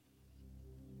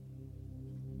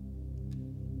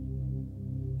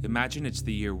Imagine it's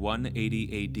the year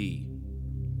 180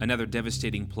 AD. Another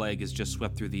devastating plague has just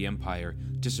swept through the empire,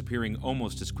 disappearing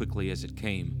almost as quickly as it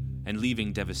came, and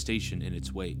leaving devastation in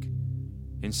its wake.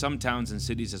 In some towns and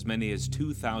cities, as many as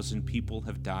 2,000 people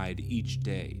have died each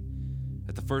day.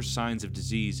 At the first signs of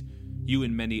disease, you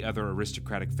and many other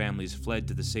aristocratic families fled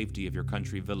to the safety of your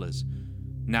country villas.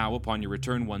 Now, upon your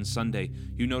return one Sunday,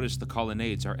 you notice the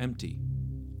colonnades are empty.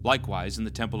 Likewise, in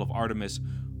the temple of Artemis,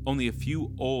 only a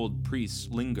few old priests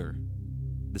linger.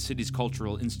 The city's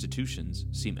cultural institutions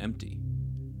seem empty.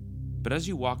 But as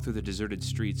you walk through the deserted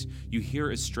streets, you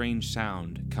hear a strange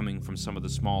sound coming from some of the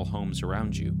small homes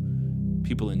around you.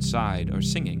 People inside are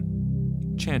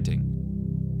singing,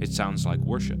 chanting. It sounds like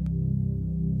worship.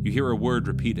 You hear a word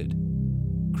repeated,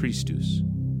 Christus.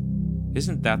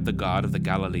 Isn't that the God of the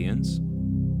Galileans?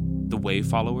 The way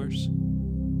followers?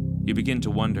 You begin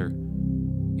to wonder,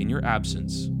 in your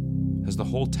absence, has the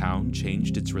whole town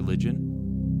changed its religion?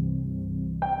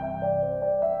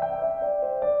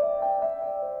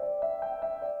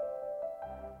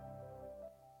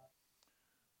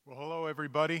 Well, hello,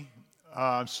 everybody.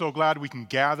 I'm so glad we can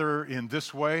gather in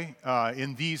this way,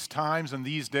 in these times and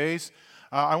these days.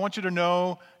 I want you to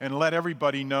know and let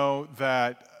everybody know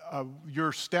that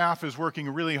your staff is working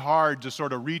really hard to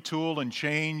sort of retool and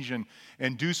change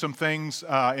and do some things in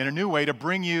a new way to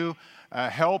bring you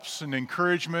helps and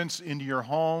encouragements into your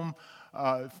home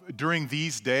during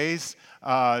these days.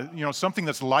 Something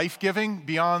that's life-giving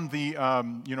beyond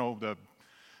the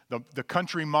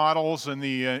country models and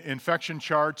the infection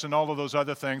charts and all of those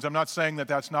other things. I'm not saying that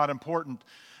that's not important.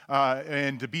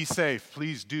 And to be safe,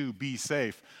 please do be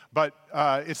safe. But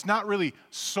it's not really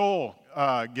soul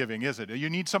giving, is it? You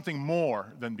need something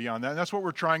more than beyond that. And that's what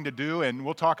we're trying to do, and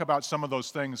we'll talk about some of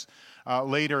those things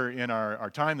later in our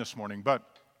time this morning. But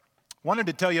wanted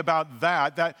to tell you about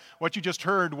that. What you just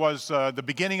heard was the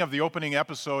beginning of the opening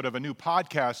episode of a new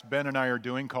podcast Ben and I are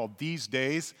doing called These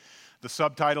Days. The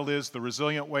subtitle is The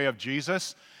Resilient Way of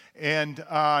Jesus. And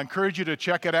I encourage you to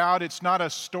check it out. It's not a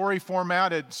story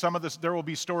format. There will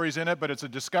be stories in it, but it's a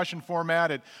discussion format.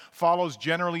 It follows,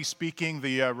 generally speaking,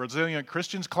 the Resilient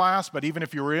Christians class. But even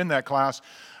if you were in that class,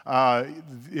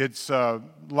 it's a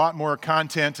lot more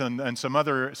content and some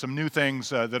new things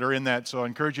that are in that. So I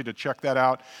encourage you to check that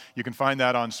out. You can find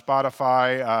that on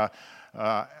Spotify,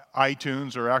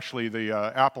 iTunes, or actually the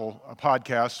Apple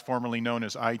Podcasts, formerly known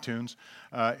as iTunes,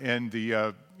 and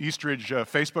the Eastridge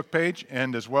Facebook page,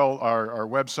 and as well our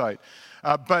website.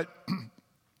 But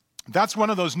that's one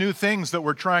of those new things that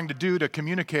we're trying to do to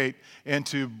communicate and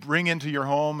to bring into your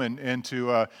home and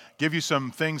to give you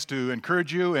some things to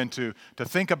encourage you and to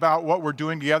think about what we're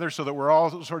doing together so that we're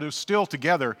all sort of still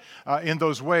together in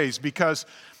those ways. Because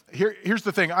here's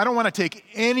the thing, I don't want to take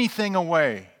anything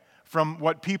away from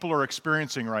what people are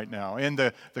experiencing right now and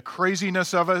the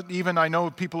craziness of it. Even I know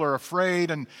people are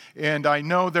afraid, and I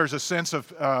know there's a sense of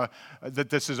that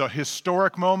this is a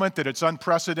historic moment, that it's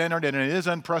unprecedented, and it is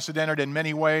unprecedented in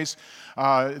many ways.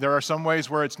 There are some ways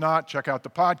where it's not. Check out the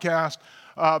podcast.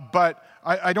 But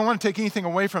I don't want to take anything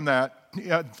away from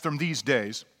that, from these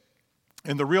days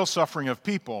and the real suffering of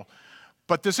people.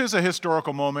 But this is a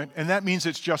historical moment, and that means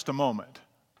it's just a moment.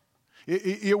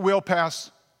 It will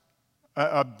pass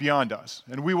beyond us,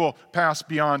 and we will pass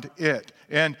beyond it.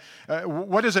 And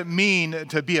what does it mean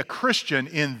to be a Christian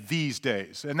in these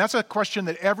days? And that's a question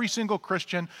that every single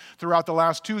Christian throughout the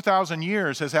last 2,000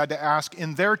 years has had to ask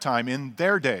in their time, in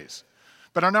their days.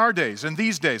 But in our days, in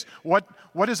these days, what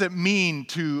does it mean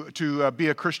to be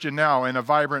a Christian now and a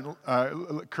vibrant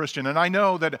Christian? And I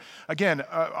know that, again,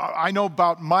 I know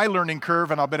about my learning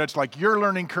curve, and I'll bet it's like your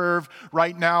learning curve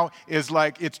right now is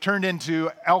like it's turned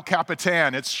into El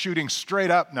Capitan. It's shooting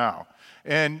straight up now.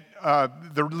 And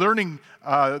the learning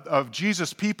of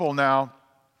Jesus' people now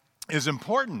is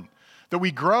important. That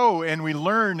we grow and we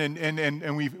learn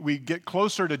and we get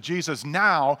closer to Jesus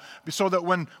now so that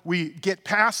when we get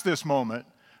past this moment,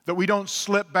 that we don't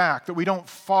slip back, that we don't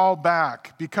fall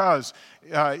back, because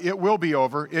it will be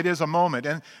over. It is a moment.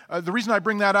 And the reason I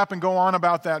bring that up and go on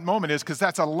about that moment is because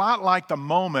that's a lot like the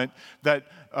moment that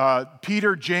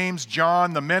Peter, James,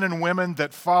 John, the men and women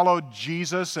that followed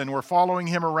Jesus and were following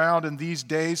him around in these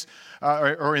days,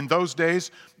 or in those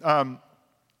days,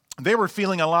 they were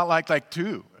feeling a lot like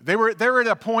too. They were at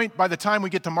a point by the time we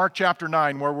get to Mark chapter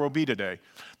 9 where we'll be today.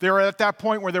 They were at that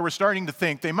point where they were starting to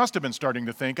think, they must have been starting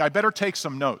to think, I better take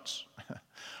some notes.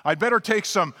 I'd better take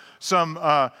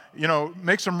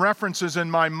make some references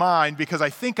in my mind because I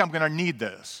think I'm going to need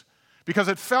this. because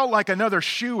it felt like another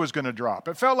shoe was going to drop.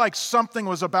 It felt like something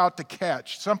was about to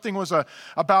catch, something was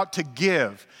about to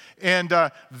give. And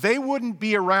they wouldn't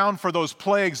be around for those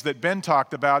plagues that Ben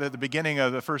talked about at the beginning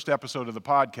of the first episode of the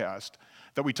podcast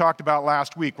that we talked about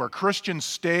last week, where Christians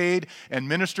stayed and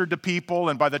ministered to people,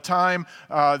 and by the time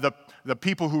the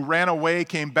people who ran away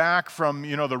came back from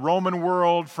the Roman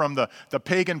world, from the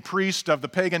pagan priest of the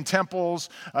pagan temples,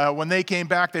 when they came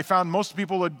back, they found most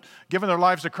people had given their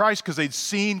lives to Christ because they'd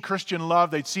seen Christian love,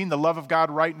 they'd seen the love of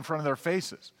God right in front of their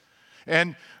faces.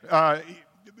 And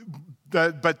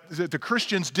but the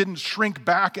Christians didn't shrink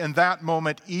back in that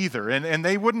moment either, and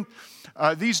they wouldn't.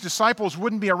 These disciples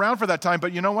wouldn't be around for that time,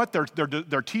 but you know what?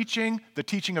 They're teaching the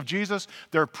teaching of Jesus.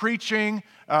 They're preaching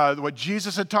what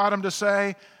Jesus had taught them to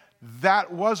say.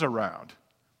 That was around.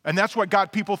 And that's what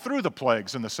got people through the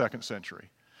plagues in the 2nd century,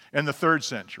 and the 3rd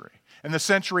century, and the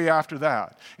century after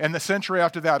that, and the century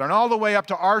after that, and all the way up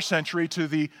to our century, to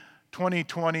the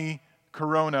 2020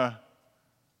 corona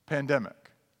pandemic.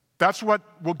 That's what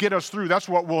will get us through. That's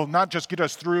what will not just get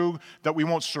us through, that we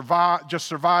won't just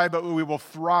survive, but we will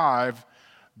thrive.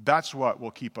 That's what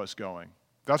will keep us going.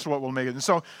 That's what will make it. And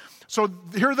so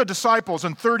here are the disciples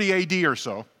in 30 AD or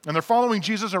so, and they're following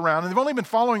Jesus around, and they've only been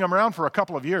following him around for a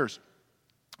couple of years.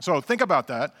 So think about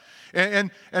that. And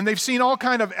they've seen all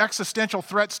kind of existential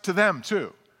threats to them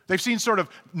too. They've seen sort of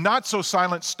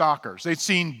not-so-silent stalkers. They'd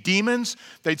seen demons.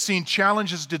 They'd seen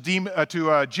challenges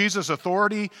to Jesus'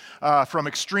 authority from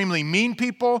extremely mean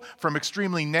people, from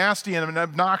extremely nasty and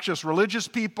obnoxious religious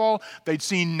people. They'd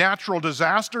seen natural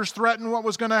disasters threaten what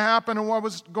was going to happen and what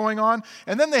was going on.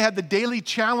 And then they had the daily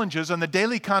challenges and the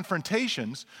daily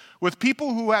confrontations with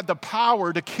people who had the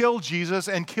power to kill Jesus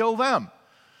and kill them,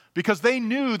 because they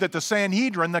knew that the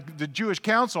Sanhedrin, the Jewish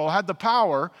council, had the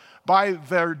power by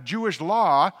their Jewish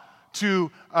law to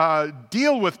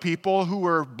deal with people who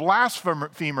were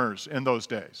blasphemers in those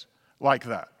days, like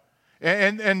that.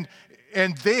 And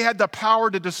they had the power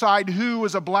to decide who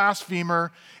was a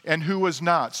blasphemer and who was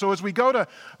not. So as we go to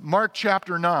Mark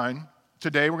chapter 9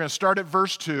 today, we're going to start at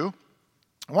verse 2.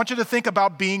 I want you to think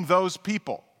about being those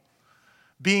people,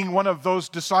 being one of those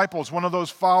disciples, one of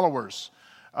those followers,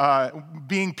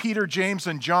 being Peter, James,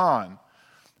 and John.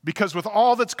 Because with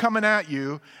all that's coming at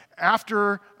you,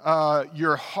 after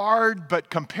your hard but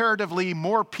comparatively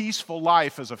more peaceful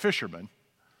life as a fisherman,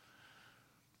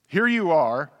 here you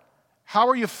are. How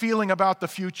are you feeling about the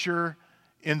future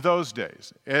in those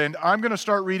days? And I'm going to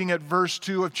start reading at verse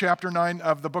 2 of chapter 9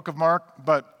 of the book of Mark.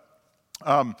 But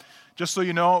just so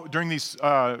you know, during these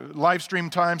live stream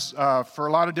times, for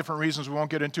a lot of different reasons we won't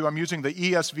get into, I'm using the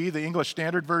ESV, the English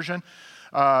Standard Version,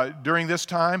 during this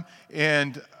time.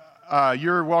 And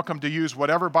you're welcome to use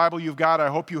whatever Bible you've got. I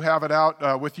hope you have it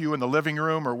out with you in the living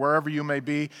room or wherever you may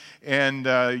be. And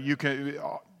you can,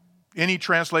 any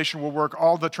translation will work.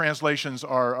 All the translations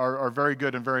are very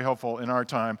good and very helpful in our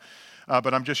time.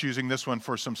 But I'm just using this one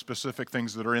for some specific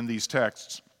things that are in these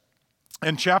texts.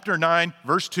 And chapter 9,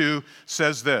 verse 2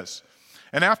 says this: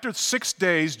 "And after 6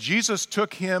 days, Jesus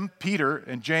took him, Peter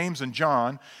and James and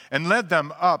John, and led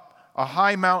them up a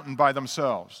high mountain by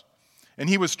themselves. And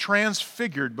he was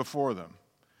transfigured before them,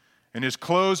 and his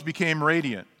clothes became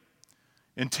radiant,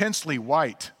 intensely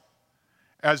white,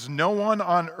 as no one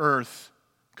on earth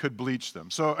could bleach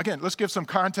them." So again, let's give some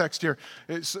context here.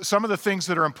 Some of the things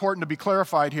that are important to be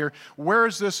clarified here. Where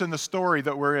is this in the story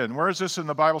that we're in? Where is this in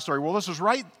the Bible story? Well, this is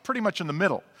right pretty much in the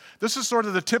middle. This is sort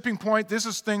of the tipping point. This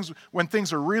is things when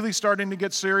things are really starting to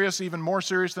get serious, even more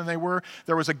serious than they were.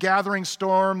 There was a gathering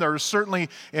storm. There was certainly,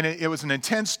 and it was an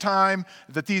intense time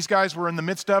that these guys were in the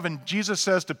midst of. And Jesus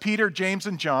says to Peter, James,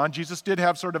 and John, Jesus did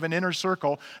have sort of an inner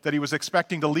circle that he was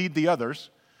expecting to lead the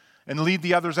others and lead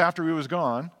the others after he was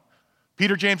gone.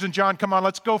 Peter, James, and John, come on,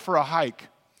 let's go for a hike.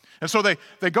 And so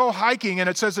they go hiking, and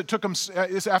it says it took them,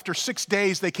 after 6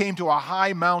 days, they came to a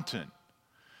high mountain.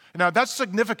 Now, that's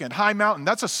significant, high mountain.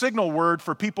 That's a signal word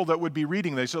for people that would be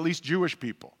reading this, at least Jewish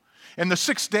people. And the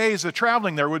 6 days of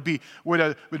traveling there would be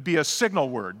a signal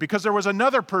word, because there was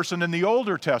another person in the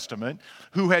Older Testament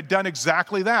who had done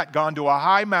exactly that, gone to a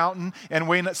high mountain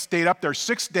and stayed up there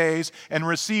 6 days and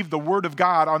received the word of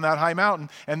God on that high mountain,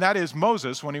 and that is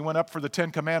Moses when he went up for the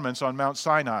 10 Commandments on Mount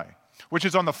Sinai, which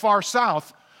is on the far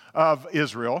south of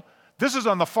Israel. This is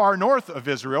on the far north of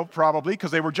Israel, probably,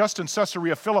 because they were just in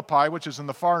Caesarea Philippi, which is in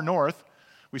the far north.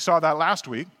 We saw that last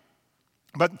week.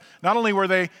 But not only were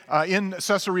they in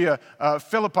Caesarea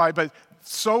Philippi, but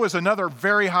so is another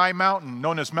very high mountain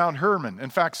known as Mount Hermon. In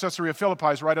fact, Caesarea Philippi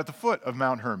is right at the foot of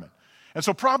Mount Hermon. And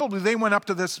so probably they went up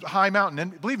to this high mountain.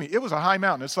 And believe me, it was a high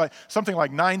mountain. It's like something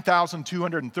like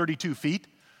 9,232 feet.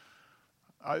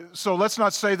 So let's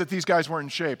not say that these guys weren't in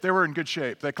shape. They were in good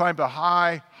shape. They climbed a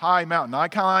high, high mountain. I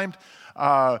climbed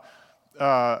a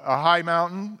high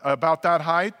mountain about that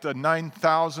height,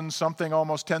 9,000 something,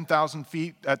 almost 10,000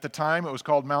 feet at the time. It was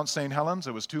called Mount St. Helens.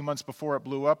 It was 2 months before it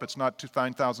blew up. It's not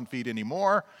 9,000 feet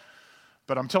anymore.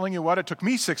 But I'm telling you what, it took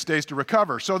me 6 days to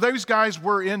recover. So those guys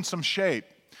were in some shape.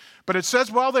 But it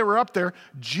says while they were up there,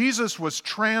 Jesus was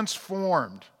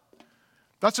transformed.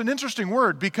 That's an interesting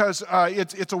word because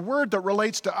it's a word that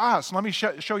relates to us. Let me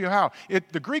show you how.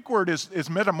 The Greek word is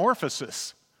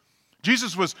metamorphosis.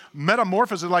 Jesus was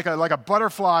metamorphosed like a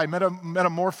butterfly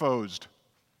metamorphosed.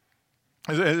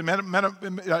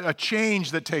 A change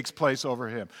that takes place over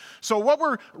him. So what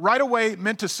we're right away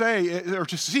meant to say or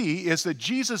to see is that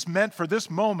Jesus meant for this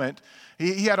moment,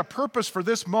 he had a purpose for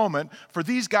this moment, for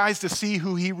these guys to see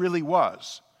who he really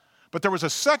was. But there was a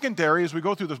secondary, as we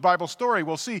go through this Bible story,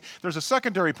 we'll see there's a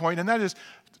secondary point, and that is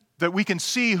that we can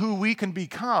see who we can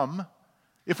become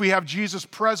if we have Jesus'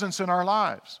 presence in our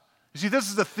lives. You see, this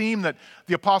is the theme that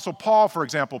the Apostle Paul, for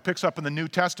example, picks up in the New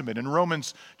Testament. In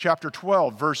Romans chapter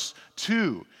 12, verse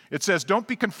 2, it says, "Don't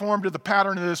be conformed to the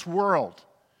pattern of this world."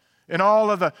 In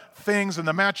all of the things and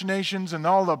the machinations and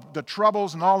all the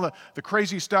troubles and all the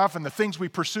crazy stuff and the things we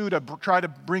pursue to try to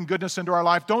bring goodness into our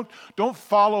life, don't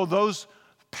follow those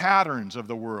patterns of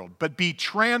the world, but be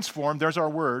transformed. There's our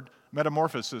word,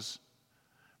 metamorphosis.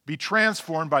 Be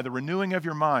transformed by the renewing of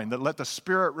your mind. That let the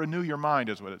Spirit renew your mind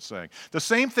is what it's saying. The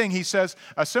same thing he says,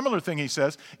 a similar thing he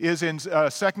says, is in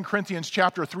 2 Corinthians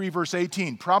chapter 3, verse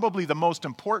 18. Probably the most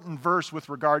important verse with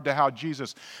regard to how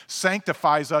Jesus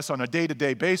sanctifies us on a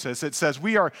day-to-day basis. It says,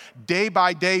 we are day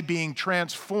by day being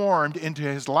transformed into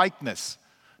his likeness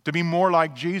to be more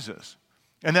like Jesus.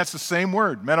 And that's the same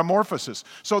word, metamorphosis.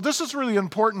 So this is really an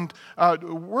important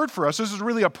word for us. This is a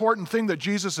really important thing that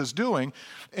Jesus is doing.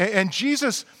 And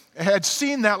Jesus had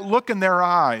seen that look in their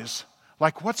eyes,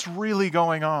 like what's really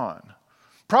going on?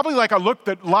 Probably like a look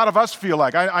that a lot of us feel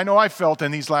like. I know I felt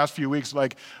in these last few weeks,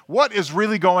 like what is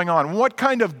really going on? What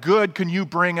kind of good can you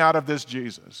bring out of this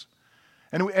Jesus?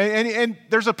 And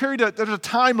there's a period, there's a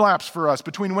time lapse for us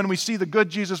between when we see the good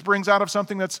Jesus brings out of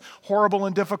something that's horrible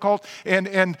and difficult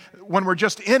and when we're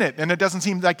just in it and it doesn't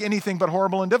seem like anything but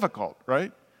horrible and difficult,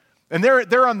 right? And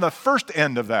they're on the first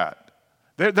end of that.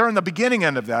 They're on the beginning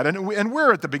end of that, and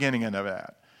we're at the beginning end of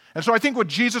that. And so I think what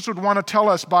Jesus would want to tell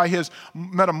us by his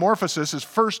metamorphosis is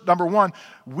first, number one,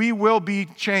 we will be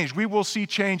changed. We will see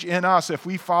change in us if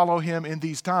we follow him in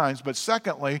these times. But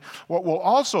secondly, what we'll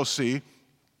also see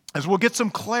is we'll get some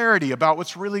clarity about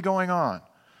what's really going on.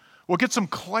 We'll get some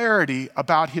clarity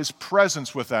about his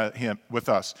presence with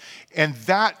us. And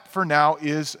that, for now,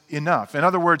 is enough. In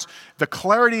other words, the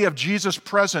clarity of Jesus'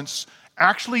 presence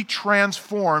actually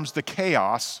transforms the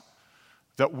chaos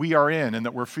that we are in and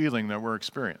that we're feeling, that we're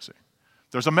experiencing.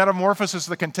 There's a metamorphosis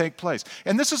that can take place.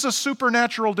 And this is a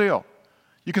supernatural deal.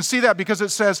 You can see that because it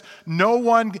says no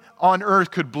one on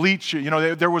earth could bleach you. You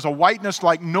know, there was a whiteness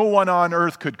like no one on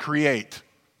earth could create.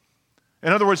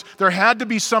 In other words, there had to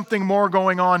be something more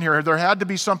going on here. There had to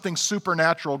be something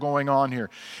supernatural going on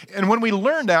here. And when we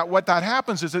learn that, what that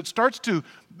happens is it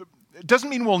doesn't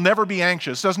mean we'll never be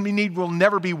anxious. Doesn't mean we'll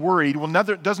never be worried.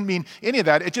 Doesn't mean any of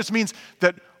that. It just means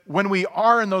that when we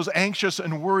are in those anxious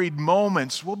and worried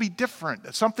moments, we'll be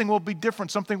different. Something will be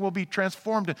different. Something will be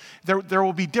transformed. There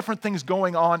will be different things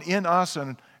going on in us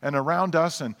and around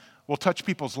us, and will touch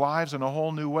people's lives in a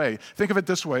whole new way. Think of it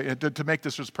this way, to make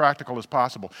this as practical as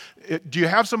possible. Do you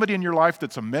have somebody in your life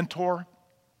that's a mentor?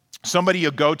 Somebody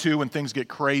you go to when things get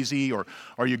crazy, or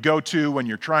you go to when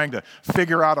you're trying to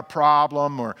figure out a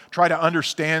problem or try to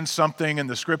understand something in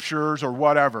the scriptures or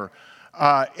whatever.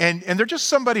 And they're just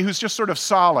somebody who's just sort of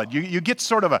solid. You get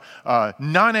sort of a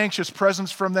non-anxious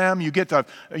presence from them. You get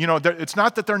it's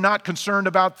not that they're not concerned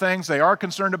about things. They are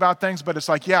concerned about things, but it's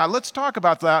like, yeah, let's talk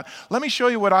about that. Let me show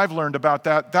you what I've learned about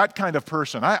that kind of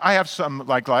person. I have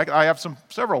some I have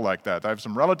several like that. I have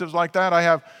some relatives like that.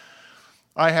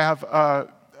 I have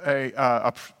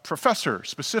a professor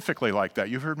specifically like that.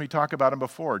 You've heard me talk about him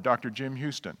before, Dr. Jim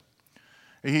Houston.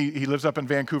 He lives up in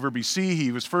Vancouver, BC.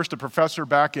 He was first a professor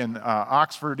back in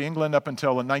Oxford, England, up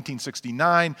until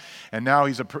 1969, and now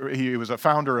he was a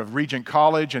founder of Regent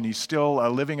College, and he's still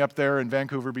living up there in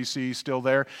Vancouver, BC, still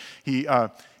there. He's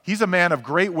a man of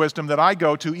great wisdom that I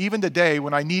go to even today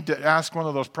when I need to ask one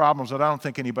of those problems that I don't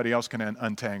think anybody else can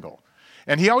untangle.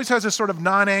 And he always has this sort of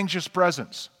non-anxious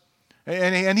presence.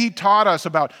 And he taught us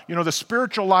about, the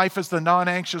spiritual life is the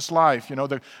non-anxious life.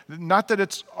 Not that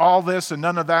it's all this and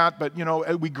none of that, but,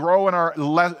 we grow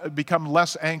and become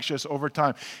less anxious over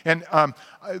time. And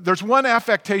there's one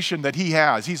affectation that he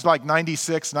has. He's like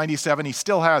 96, 97. He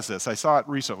still has this. I saw it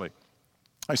recently.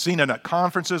 I've seen him at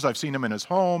conferences. I've seen him in his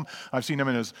home. I've seen him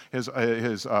in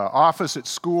his office at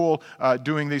school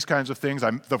doing these kinds of things.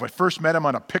 I first met him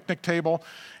on a picnic table,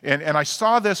 and I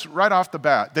saw this right off the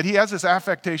bat, that he has this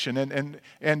affectation.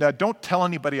 And don't tell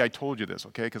anybody I told you this,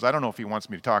 okay? Because I don't know if he wants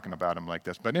me talking about him like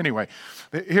this. But anyway,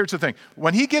 here's the thing.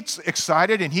 When he gets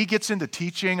excited and he gets into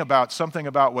teaching about something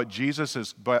about what Jesus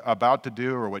is about to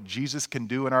do or what Jesus can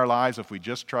do in our lives if we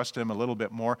just trust him a little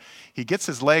bit more, he gets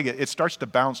his leg, it starts to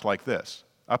bounce like this,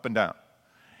 up and down.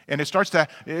 And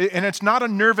it's not a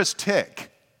nervous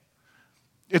tick.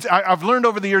 I've learned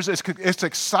over the years it's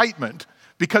excitement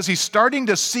because he's starting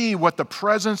to see what the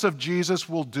presence of Jesus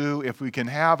will do if we can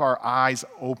have our eyes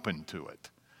open to it.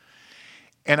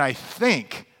 And I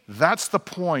think that's the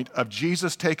point of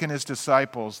Jesus taking his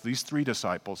disciples, these 3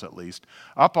 disciples at least,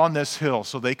 up on this hill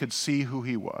so they could see who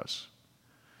he was.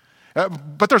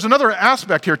 But there's another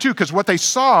aspect here too, because what they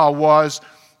saw was,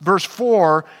 verse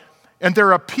 4, and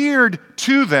there appeared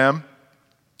to them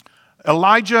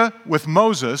Elijah with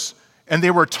Moses, and they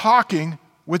were talking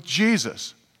with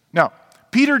Jesus. Now,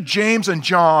 Peter, James, and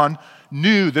John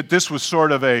knew that this was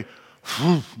sort of a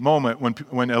moment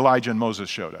when Elijah and Moses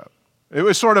showed up. It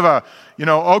was sort of a,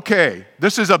 okay,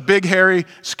 this is a big, hairy,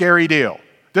 scary deal.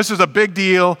 This is a big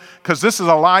deal because this is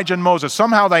Elijah and Moses.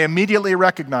 Somehow they immediately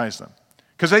recognized them.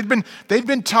 Because they'd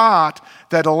been taught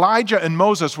that Elijah and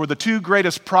Moses were the 2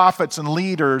 greatest prophets and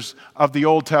leaders of the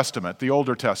Old Testament, the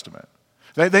Older Testament.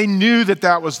 They knew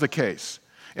that was the case.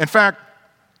 In fact,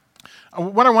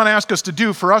 what I want to ask us to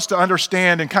do for us to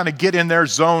understand and kind of get in their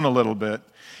zone a little bit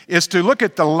is to look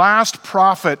at the last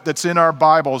prophet that's in our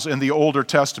Bibles in the Older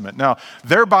Testament. Now,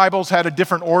 their Bibles had a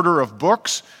different order of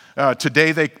books.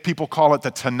 Today, people call it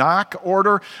the Tanakh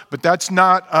order, but that's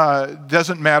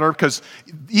doesn't matter because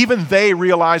even they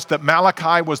realized that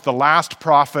Malachi was the last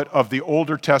prophet of the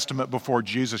Older Testament before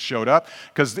Jesus showed up.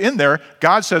 Because in there,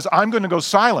 God says, I'm going to go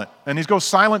silent. And he goes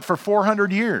silent for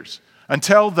 400 years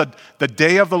until the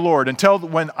day of the Lord, until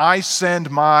when I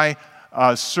send my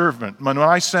servant, when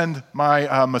I send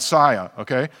my Messiah,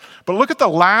 okay? But look at the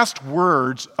last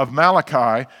words of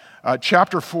Malachi,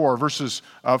 chapter 4, verses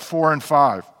 4 and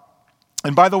 5.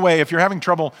 And by the way, if you're having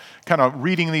trouble kind of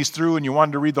reading these through and you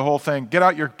wanted to read the whole thing, get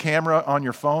out your camera on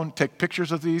your phone, take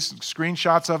pictures of these,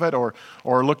 screenshots of it, or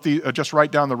just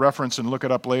write down the reference and look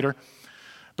it up later.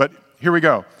 But here we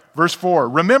go. Verse 4,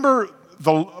 remember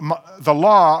the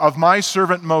law of my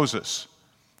servant Moses,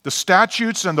 the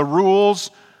statutes and the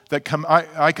rules that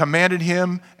I commanded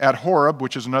him at Horeb,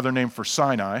 which is another name for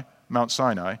Sinai, Mount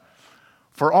Sinai,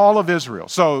 for all of Israel.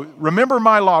 So remember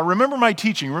my law, remember my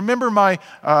teaching, remember my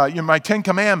 10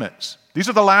 commandments. These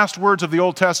are the last words of the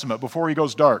Old Testament before he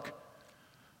goes dark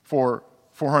for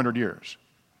 400 years.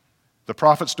 The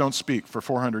prophets don't speak for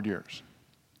 400 years.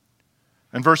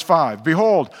 And verse 5,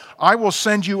 behold, I will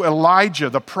send you Elijah,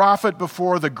 the prophet,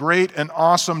 before the great and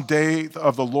awesome day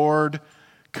of the Lord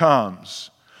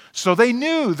comes. So they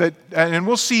knew that, and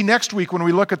we'll see next week when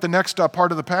we look at the next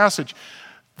part of the passage,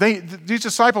 these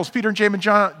disciples, Peter and James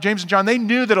and John, they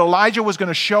knew that Elijah was going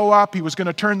to show up. He was going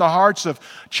to turn the hearts of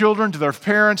children to their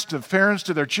parents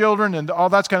to their children, and all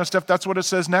that kind of stuff. That's what it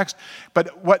says next.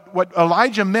 But what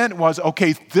Elijah meant was,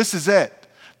 okay, this is it.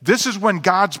 This is when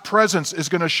God's presence is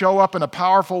going to show up in a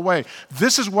powerful way.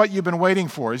 This is what you've been waiting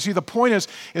for. You see, the point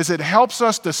is it helps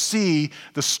us to see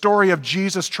the story of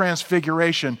Jesus'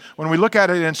 transfiguration when we look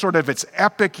at it in sort of its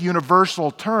epic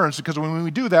universal terms, because when we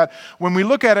do that, when we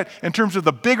look at it in terms of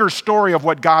the bigger story of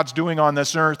what God's doing on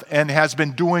this earth and has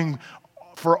been doing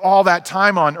for all that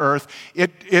time on earth,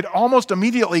 it almost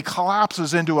immediately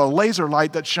collapses into a laser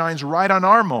light that shines right on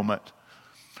our moment,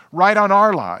 right on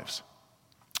our lives.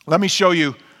 Let me show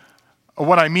you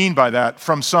what I mean by that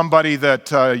from somebody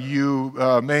that you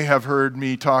may have heard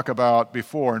me talk about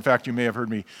before. In fact, you may have heard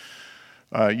me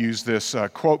use this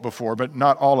quote before, but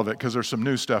not all of it, because there's some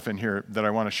new stuff in here that I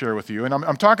want to share with you. And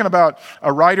I'm talking about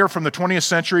a writer from the 20th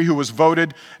century who was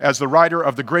voted as the writer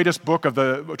of the greatest book of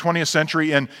the 20th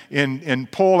century in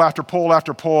poll after poll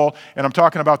after poll. And I'm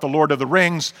talking about The Lord of the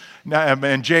Rings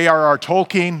and J.R.R.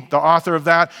 Tolkien, the author of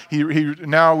that.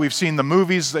 Now we've seen the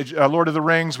movies, Lord of the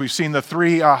Rings. We've seen the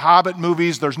 3 Hobbit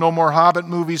movies. There's no more Hobbit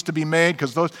movies to be made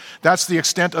because that's the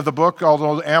extent of the book,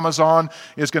 although Amazon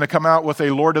is going to come out with a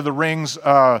Lord of the Rings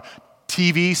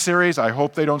TV series. I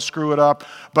hope they don't screw it up.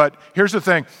 But here's the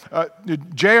thing.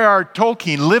 J.R.R.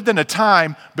 Tolkien lived in a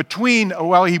time between,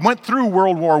 he went through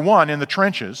World War I in the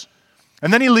trenches,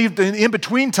 and then he lived in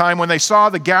between time when they saw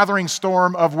the gathering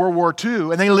storm of World War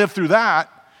II, and they lived through that.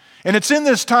 And it's in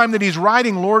this time that he's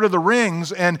writing Lord of the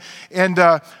Rings, and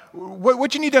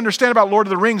what you need to understand about Lord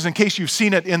of the Rings, in case you've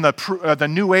seen it in the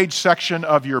New Age section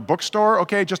of your bookstore,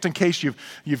 okay, just in case you've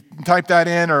typed that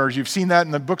in or you've seen that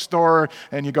in the bookstore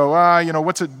and you go,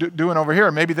 what's it doing over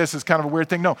here? Maybe this is kind of a weird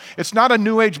thing. No, it's not a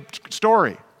New Age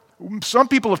story. Some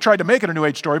people have tried to make it a New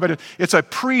Age story, but it's a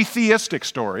pre-theistic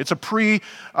story. It's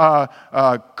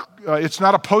it's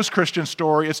not a post-Christian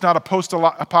story. It's not a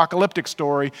post-apocalyptic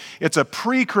story. It's a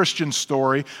pre-Christian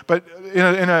story. But in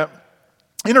an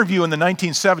interview in the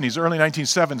 1970s, early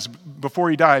 1970s, before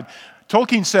he died,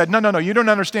 Tolkien said, no, you don't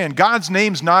understand. God's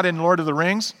name's not in Lord of the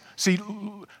Rings. See,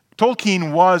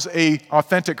 Tolkien was an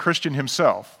authentic Christian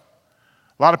himself.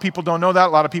 A lot of people don't know that. A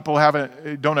lot of people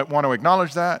don't want to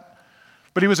acknowledge that.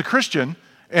 But he was a Christian,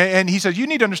 and he said, you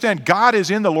need to understand God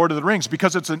is in the Lord of the Rings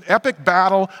because it's an epic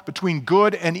battle between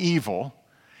good and evil,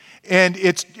 and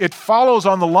it follows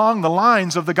along the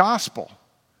lines of the gospel.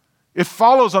 It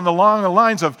follows along the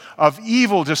lines of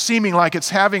evil just seeming like it's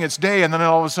having its day, and then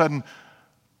all of a sudden,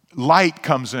 light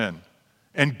comes in,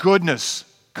 and goodness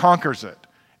conquers it.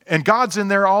 And God's in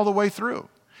there all the way through.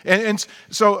 And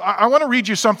so I want to read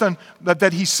you something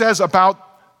that he says about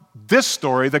this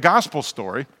story, the gospel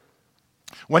story,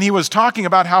 when he was talking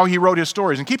about how he wrote his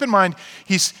stories. And keep in mind,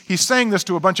 he's saying this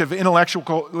to a bunch of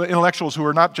intellectuals who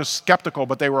were not just skeptical,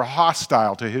 but they were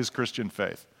hostile to his Christian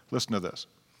faith. Listen to this.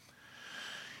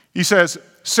 He says,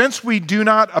 since we do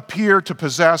not appear to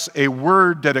possess a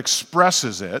word that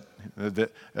expresses it,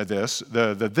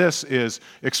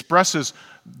 expresses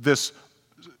this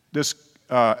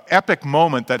epic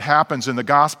moment that happens in the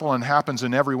gospel and happens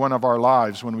in every one of our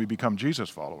lives when we become Jesus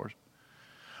followers,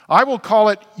 I will call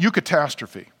it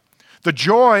eucatastrophe. The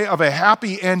joy of a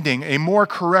happy ending, more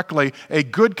correctly, a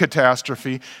good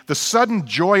catastrophe, the sudden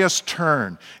joyous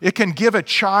turn. It can give a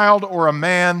child or a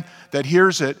man that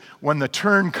hears it when the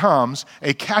turn comes,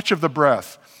 a catch of the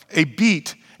breath, a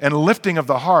beat and lifting of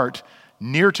the heart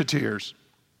near to tears.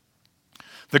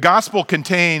 The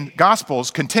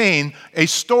Gospels contain a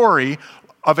story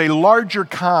of a larger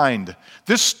kind.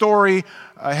 This story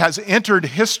has entered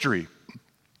history.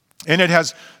 And it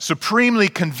has supremely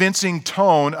convincing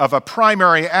tone of a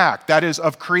primary act, that is,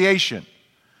 of creation.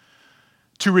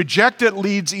 To reject it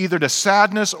leads either to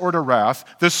sadness or to wrath.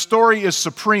 This story is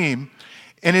supreme,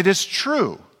 and it is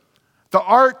true. The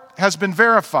art has been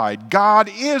verified. God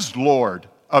is Lord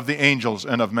of the angels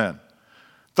and of men.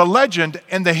 The legend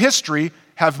and the history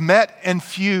have met and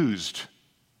fused.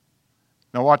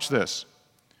 Now watch this.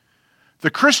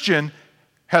 The Christian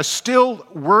has still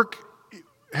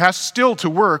to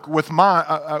work with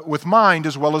mind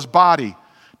as well as body,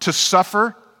 to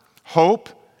suffer, hope,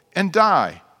 and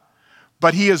die.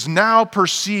 But he is now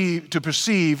to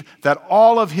perceive that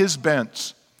all of his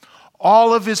bents,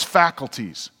 all of his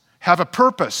faculties have a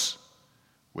purpose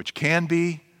which can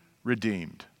be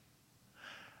redeemed.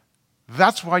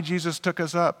 That's why Jesus took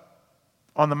us up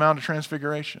on the Mount of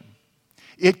Transfiguration.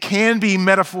 It can be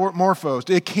metamorphosed.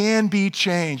 It can be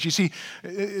changed. You see,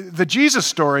 the Jesus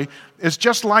story is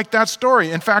just like that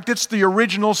story. In fact, it's the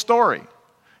original story.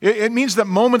 It means that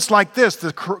moments like this,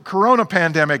 the corona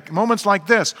pandemic, moments like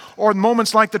this, or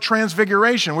moments like the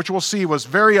Transfiguration, which we'll see was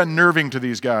very unnerving to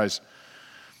these guys.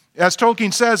 As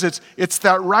Tolkien says, it's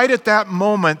that right at that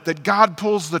moment that God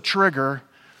pulls the trigger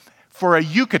for a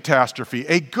eucatastrophe,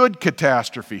 a good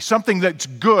catastrophe, something that's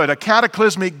good, a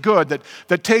cataclysmic good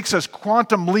that takes us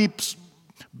quantum leaps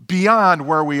beyond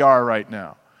where we are right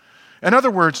now. In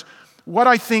other words, what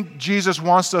I think Jesus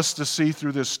wants us to see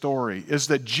through this story is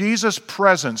that Jesus'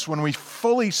 presence, when we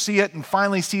fully see it and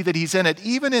finally see that he's in it,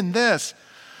 even in this,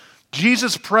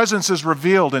 Jesus' presence is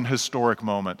revealed in historic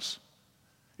moments.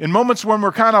 In moments when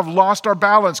we're kind of lost our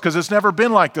balance because it's never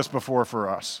been like this before for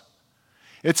us.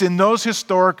 It's in those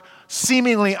historic,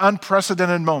 seemingly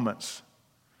unprecedented moments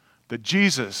that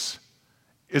Jesus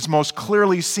is most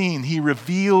clearly seen. He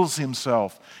reveals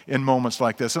himself in moments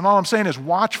like this. And all I'm saying is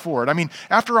watch for it. I mean,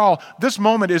 after all, this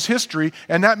moment is history,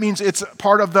 and that means it's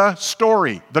part of the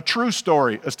story, the true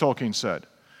story, as Tolkien said.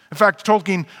 In fact,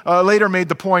 Tolkien later made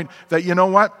the point that, you know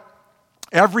what?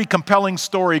 Every compelling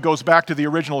story goes back to the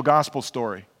original gospel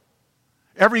story.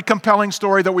 Every compelling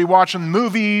story that we watch in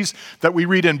movies, that we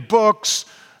read in books,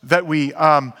 that we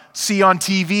see on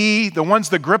TV, the ones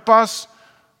that grip us,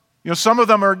 some of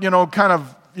them are, kind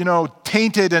of,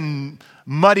 tainted and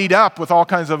muddied up with all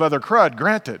kinds of other crud,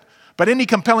 granted. But any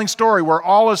compelling story where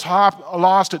all is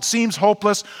lost, it seems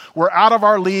hopeless, we're out of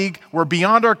our league, we're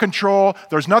beyond our control,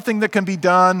 there's nothing that can be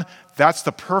done, that's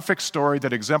the perfect story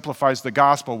that exemplifies the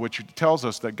gospel, which tells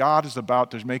us that God is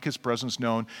about to make his presence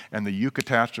known, and the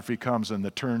eucatastrophe comes and the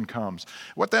turn comes.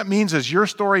 What that means is your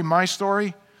story, my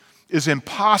story, is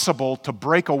impossible to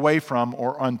break away from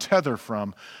or untether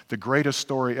from the greatest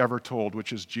story ever told,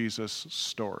 which is Jesus'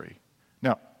 story.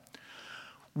 Now,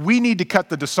 we need to cut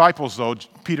the disciples, though,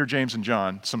 Peter, James, and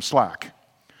John, some slack.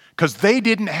 Because they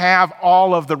didn't have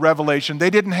all of the revelation. They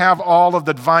didn't have all of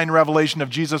the divine revelation of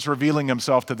Jesus revealing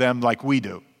himself to them like we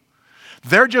do.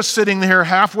 They're just sitting there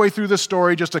halfway through the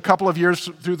story, just a couple of years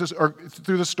through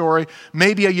the story,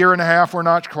 maybe a year and a half, we're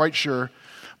not quite sure.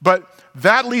 But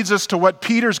that leads us to what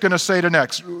Peter's going to say to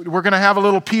next. We're going to have a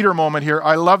little Peter moment here.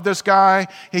 I love this guy.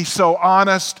 He's so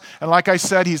honest. And like I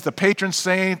said, he's the patron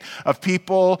saint of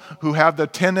people who have the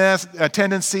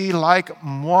tendency, like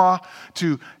moi,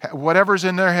 to whatever's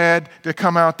in their head to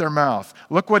come out their mouth.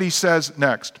 Look what he says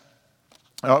next.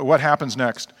 What happens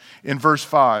next in verse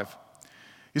 5.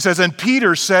 He says, and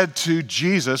Peter said to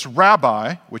Jesus,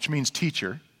 Rabbi, which means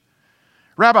teacher,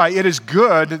 Rabbi, it is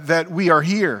good that we are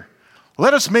here.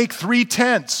 Let us make 3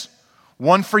 tents,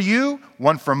 one for you,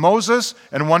 one for Moses,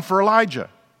 and one for Elijah.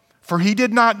 For he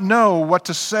did not know what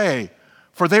to say,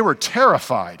 for they were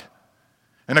terrified.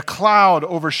 And a cloud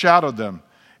overshadowed them,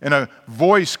 and a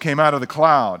voice came out of the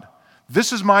cloud.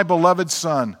 This is my beloved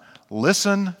Son.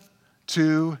 Listen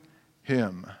to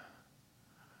him.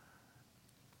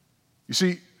 You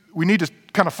see, we need to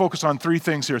kind of focus on 3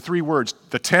 things here, 3 words: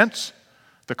 the tents,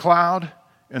 the cloud,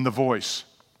 and the voice.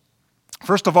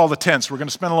 First of all, the tents. We're going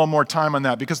to spend a little more time on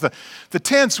that because the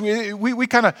tents, we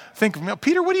kind of think,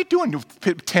 Peter, what are you doing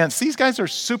with tents? These guys are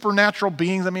supernatural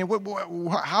beings. I mean,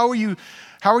 how are you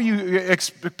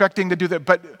expecting to do that?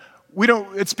 But we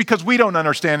don't. It's because we don't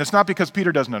understand. It's not because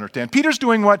Peter doesn't understand. Peter's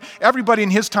doing what everybody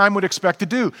in his time would expect to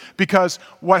do, because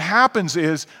what happens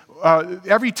is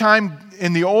every time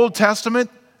in the Old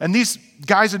Testament, and these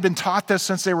guys had been taught this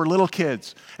since they were little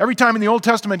kids. Every time in the Old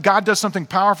Testament God does something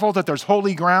powerful, that there's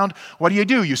holy ground, what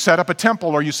do? You set up a temple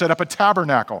or you set up a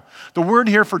tabernacle. The word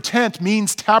here for tent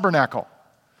means tabernacle.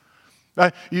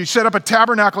 You set up a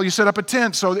tabernacle, you set up a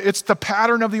tent. So it's the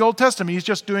pattern of the Old Testament. He's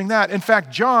just doing that. In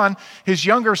fact, John, his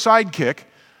younger sidekick,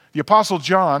 the Apostle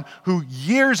John, who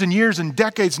years and years and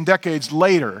decades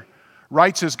later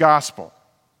writes his gospel.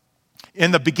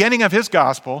 In the beginning of his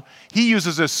gospel, he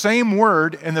uses the same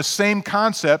word and the same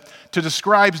concept to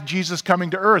describe Jesus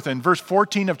coming to earth. In verse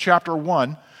 14 of chapter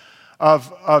 1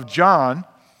 of John,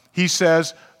 he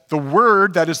says, the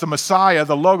Word, that is the Messiah,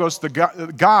 the Logos,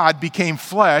 the God, became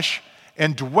flesh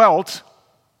and dwelt,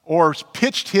 or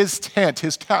pitched his tent,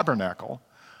 his tabernacle,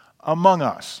 among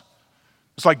us.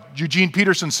 It's like Eugene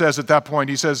Peterson says at that point.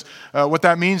 He says, what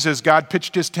that means is God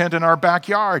pitched his tent in our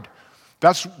backyard.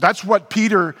 That's what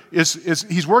Peter is.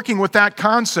 He's working with that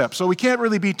concept. So we can't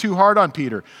really be too hard on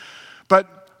Peter.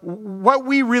 But what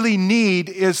we really need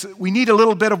is we need a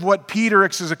little bit of what Peter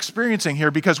is experiencing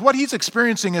here, because what he's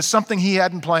experiencing is something he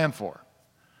hadn't planned for.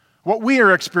 What we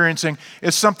are experiencing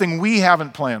is something we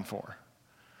haven't planned for.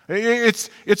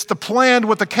 It's the planned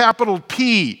with a capital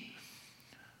P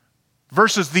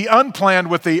versus the unplanned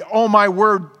with the, oh my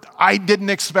word, I didn't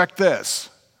expect this.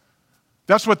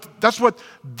 That's what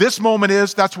this moment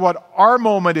is. That's what our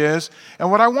moment is.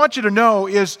 And what I want you to know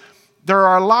is there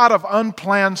are a lot of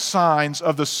unplanned signs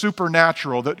of the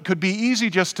supernatural that could be easy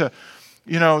just to,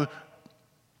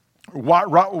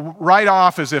 write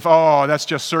off as if, oh, that's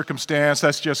just circumstance,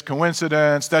 that's just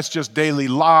coincidence, that's just daily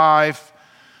life.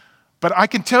 But I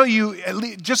can tell you,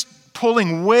 just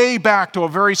pulling way back to a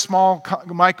very small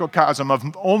microcosm of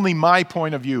only my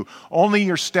point of view, only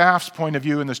your staff's point of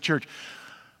view in this church,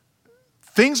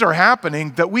 things are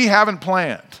happening that we haven't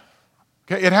planned.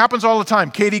 Okay? It happens all the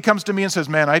time. Katie comes to me and says,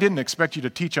 man, I didn't expect you to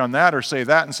teach on that or say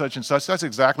that and such and such. That's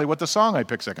exactly what the song I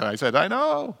picked. I said, I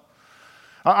know.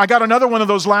 I got another one of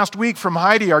those last week from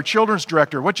Heidi, our children's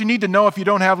director. What you need to know if you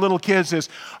don't have little kids is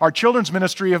our children's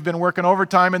ministry have been working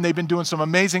overtime, and they've been doing some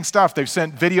amazing stuff. They've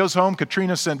sent videos home.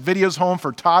 Katrina sent videos home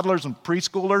for toddlers and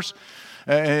preschoolers.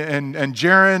 And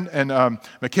Jaron and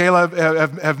Michaela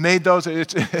have made those.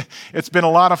 It's been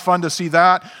a lot of fun to see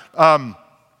that.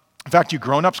 In fact, you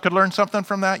grown-ups could learn something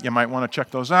from that. You might want to check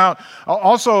those out.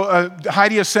 Also,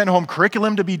 Heidi has sent home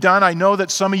curriculum to be done. I know that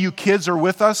some of you kids are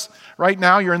with us right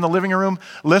now. You're in the living room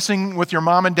listening with your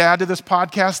mom and dad to this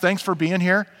podcast. Thanks for being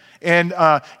here. And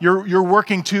you're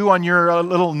working too on your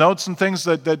little notes and things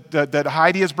that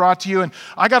Heidi has brought to you. And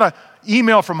I got an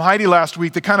email from Heidi last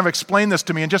week that kind of explained this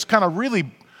to me and just kind of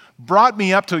really brought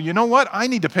me up to, you know what? I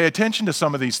need to pay attention to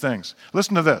some of these things.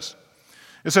 Listen to this.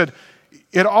 It said,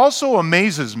 it also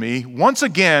amazes me, once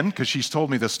again, because she's told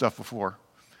me this stuff before,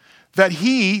 that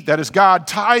he, that is God,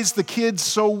 ties the kids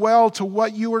so well to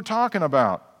what you were talking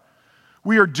about.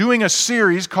 We are doing a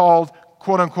series called,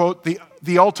 quote unquote,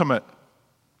 the ultimate.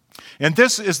 And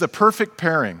this is the perfect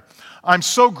pairing. I'm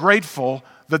so grateful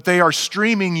that they are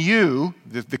streaming you,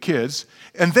 the kids,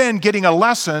 and then getting a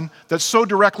lesson that so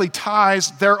directly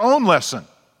ties their own lesson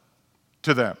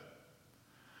to them.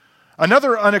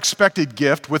 Another unexpected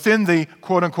gift within the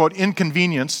quote-unquote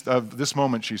inconvenience of this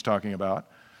moment she's talking about,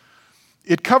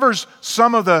 it covers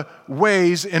some of the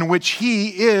ways in which he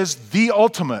is the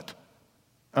ultimate,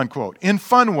 unquote, in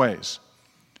fun ways.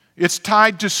 It's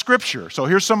tied to Scripture. So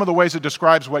here's some of the ways it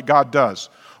describes what God does.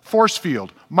 Force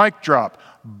field, mic drop,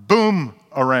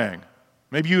 boomerang.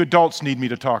 Maybe you adults need me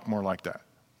to talk more like that.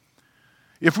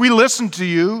 If we listen to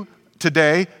you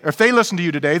today, or if they listen to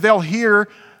you today, they'll hear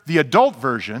the adult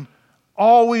version.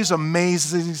 Always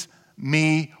amazes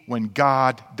me when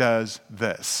God does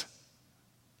this.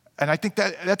 And I think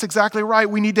that's exactly right.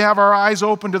 We need to have our eyes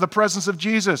open to the presence of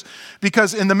Jesus.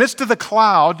 Because in the midst of the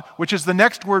cloud, which is the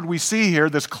next word we see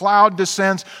here, this cloud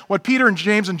descends. What Peter and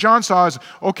James and John saw is,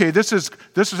 okay, there's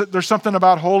something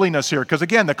about holiness here. Because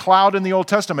again, the cloud in the Old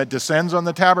Testament descends on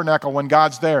the tabernacle when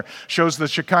God's there, shows the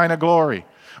Shekinah glory.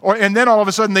 And then all of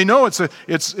a sudden they know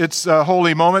it's a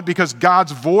holy moment because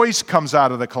God's voice comes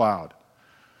out of the cloud.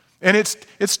 And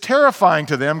it's terrifying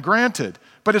to them, granted.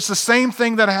 But it's the same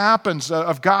thing that happens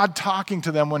of God talking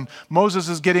to them when Moses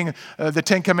is getting the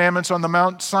Ten Commandments on the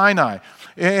Mount Sinai.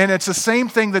 And it's the same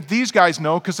thing that these guys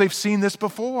know because they've seen this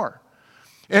before.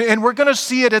 And we're going to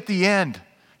see it at the end.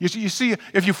 You see,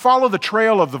 if you follow the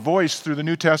trail of the voice through the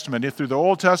New Testament, through the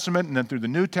Old Testament and then through the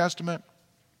New Testament,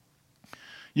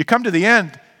 you come to the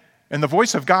end, and the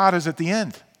voice of God is at the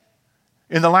end.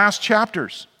 In the last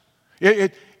chapters,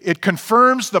 it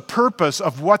confirms the purpose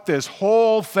of what this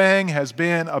whole thing has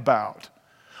been about.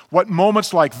 What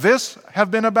moments like this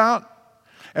have been about,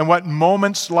 and what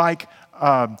moments like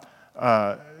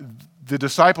the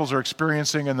disciples are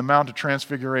experiencing in the Mount of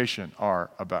Transfiguration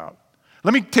are about.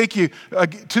 Let me take you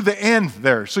to the end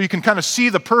there so you can kind of see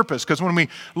the purpose, because when we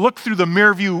look through the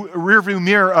rearview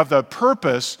mirror of the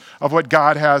purpose of what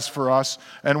God has for us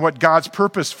and what God's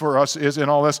purpose for us is in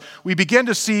all this, we begin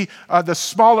to see the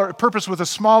smaller purpose with a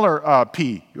smaller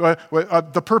p,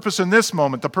 the purpose in this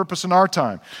moment, the purpose in our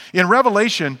time. In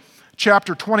Revelation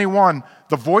chapter 21,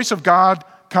 the voice of God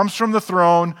comes from the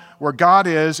throne where God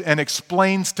is and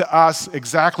explains to us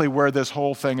exactly where this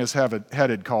whole thing is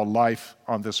headed, called life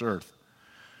on this earth.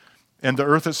 And the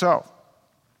earth itself.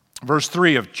 Verse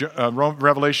 3 of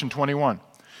Revelation 21.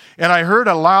 And I heard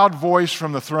a loud voice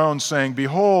from the throne saying,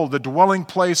 behold, the dwelling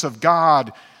place of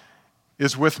God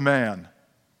is with man.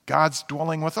 God's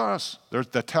dwelling with us. There's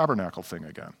the tabernacle thing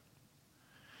again.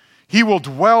 He will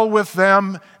dwell with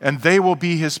them, and they will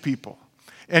be his people.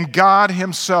 And God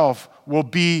himself will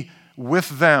be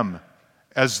with them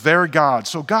as their God.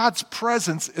 So God's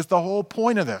presence is the whole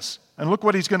point of this. And look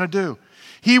what he's going to do.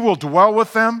 He will dwell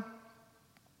with them.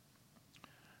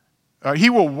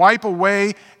 He will wipe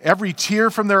away every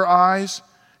tear from their eyes,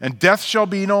 and death shall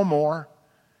be no more,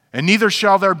 and neither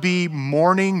shall there be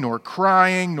mourning, nor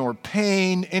crying, nor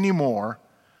pain anymore,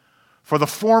 for the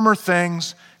former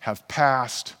things have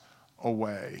passed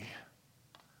away.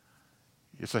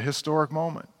 It's a historic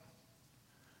moment.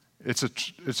 It's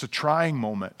a trying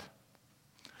moment.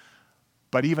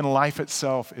 But even life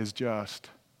itself is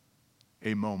just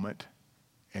a moment,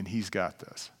 and he's got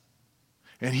this.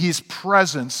 And his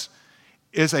presence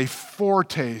is a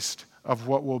foretaste of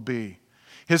what will be.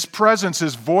 His presence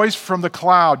is voice from the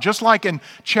cloud, just like in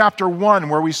chapter 1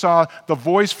 where we saw the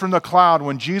voice from the cloud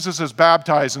when Jesus is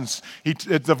baptized. And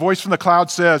the voice from the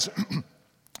cloud says,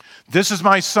 this is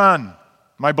my son,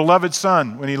 my beloved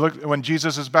son, when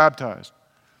Jesus is baptized.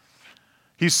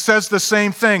 He says the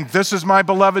same thing, this is my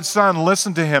beloved son,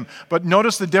 listen to him. But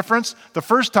notice the difference. The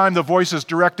first time the voice is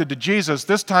directed to Jesus,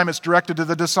 this time it's directed to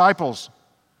the disciples.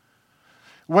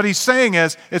 What he's saying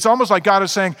is, it's almost like God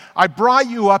is saying, I brought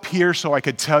you up here so I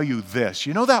could tell you this.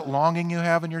 You know that longing you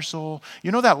have in your soul?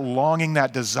 You know that longing,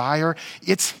 that desire?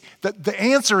 The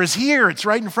answer is here. It's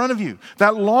right in front of you.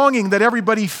 That longing that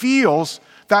everybody feels,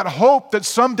 that hope that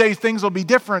someday things will be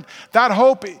different, that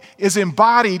hope is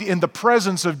embodied in the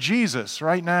presence of Jesus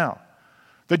right now.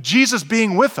 That Jesus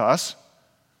being with us,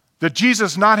 that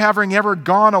Jesus not having ever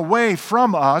gone away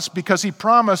from us because he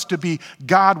promised to be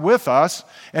God with us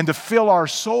and to fill our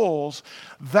souls,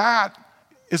 that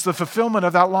is the fulfillment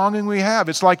of that longing we have.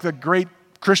 It's like the great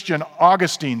Christian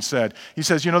Augustine said. He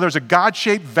says, there's a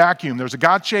God-shaped vacuum, there's a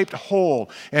God-shaped hole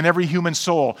in every human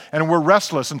soul, and we're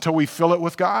restless until we fill it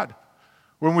with God,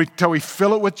 until we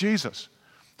fill it with Jesus.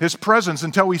 His presence,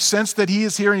 until we sense that he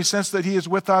is here and we sense that he is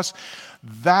with us,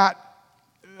 that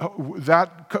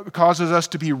causes us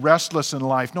to be restless in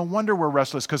life. No wonder we're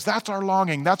restless, because that's our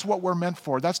longing. That's what we're meant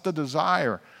for. That's the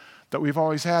desire that we've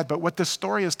always had. But what this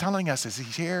story is telling us is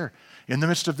he's here in the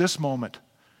midst of this moment.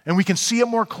 And we can see it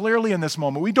more clearly in this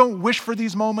moment. We don't wish for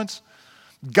these moments.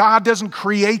 God doesn't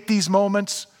create these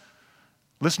moments.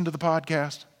 Listen to the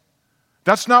podcast.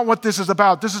 That's not what this is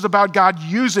about. This is about God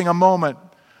using a moment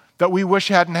that we wish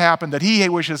hadn't happened, that he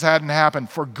wishes hadn't happened,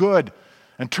 for good,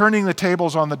 and turning the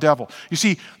tables on the devil. You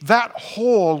see, that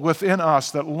hole within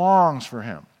us that longs for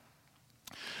him,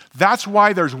 that's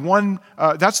why there's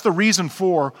that's the reason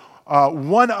for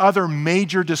one other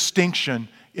major distinction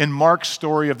in Mark's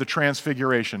story of the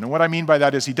Transfiguration. And what I mean by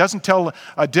that is he doesn't tell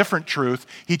a different truth.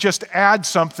 He just adds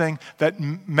something that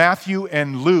Matthew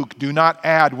and Luke do not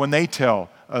add when they tell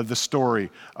the story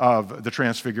of the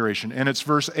Transfiguration. And it's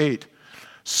verse 8.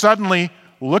 Suddenly,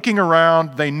 looking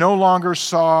around, they no longer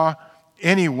saw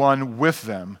anyone with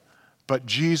them, but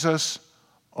Jesus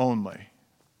only.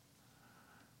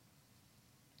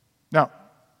 Now,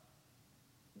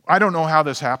 I don't know how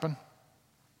this happened.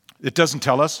 It doesn't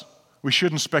tell us. We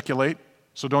shouldn't speculate,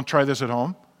 so don't try this at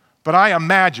home. But I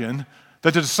imagine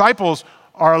that the disciples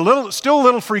are still a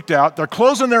little freaked out. They're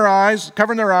closing their eyes,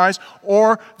 covering their eyes,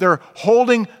 or they're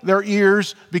holding their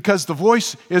ears because the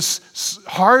voice is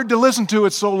hard to listen to.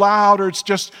 It's so loud, or it's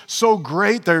just so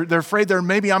great. They're afraid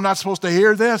maybe I'm not supposed to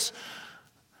hear this.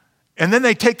 And then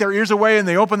they take their ears away and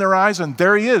they open their eyes, and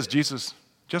there he is, Jesus.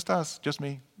 Just us, just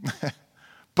me.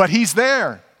 But he's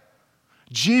there.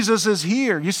 Jesus is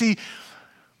here. You see,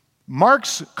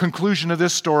 Mark's conclusion of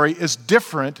this story is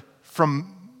different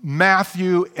from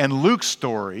Matthew and Luke's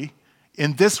story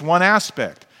in this one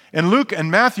aspect. In Luke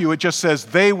and Matthew, it just says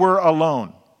they were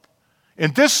alone.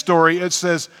 In this story, it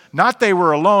says not they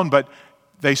were alone, but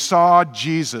they saw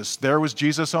Jesus. There was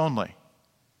Jesus only.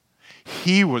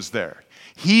 He was there.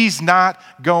 He's not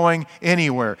going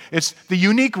anywhere. It's the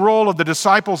unique role of the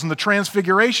disciples in the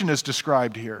Transfiguration is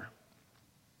described here.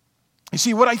 You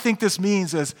see, what I think this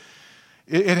means is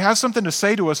it has something to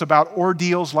say to us about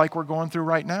ordeals like we're going through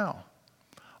right now.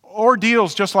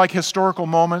 Ordeals, just like historical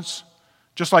moments,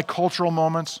 just like cultural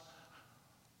moments,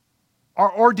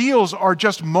 our ordeals are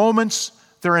just moments,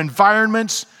 they're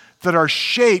environments that are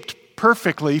shaped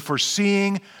perfectly for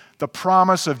seeing the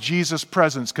promise of Jesus'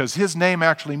 presence, because his name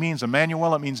actually means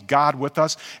Emmanuel. It means God with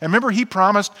us. And remember, he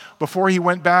promised before he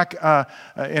went back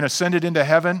and ascended into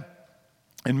heaven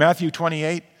in Matthew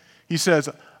 28, he says,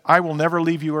 I will never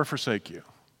leave you or forsake you,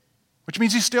 which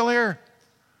means he's still here.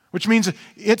 Which means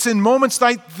it's in moments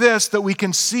like this that we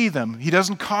can see them. He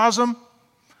doesn't cause them,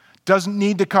 doesn't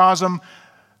need to cause them.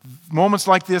 Moments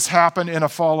like this happen in a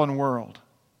fallen world.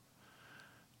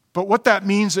 But what that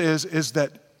means is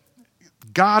that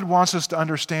God wants us to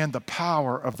understand the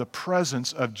power of the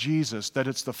presence of Jesus, that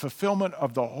it's the fulfillment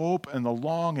of the hope and the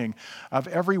longing of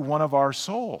every one of our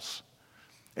souls.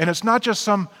 And it's not just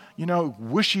some,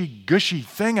 wishy-gushy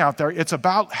thing out there. It's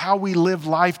about how we live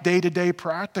life day to day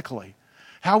practically.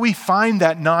 How we find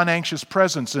that non-anxious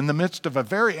presence in the midst of a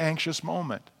very anxious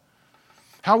moment.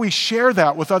 How we share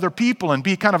that with other people and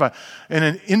be kind of in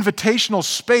an invitational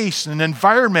space, an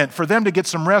environment for them to get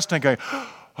some rest and go,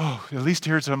 oh, at least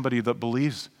here's somebody that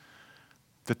believes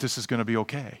that this is going to be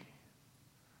okay,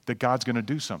 that God's going to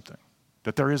do something,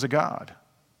 that there is a God.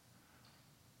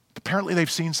 Apparently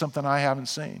they've seen something I haven't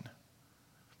seen.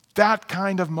 That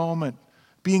kind of moment,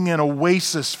 being an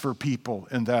oasis for people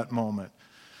in that moment.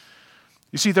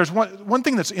 You see, there's one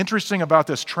thing that's interesting about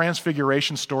this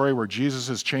Transfiguration story where Jesus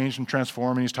is changed and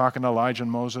transformed and he's talking to Elijah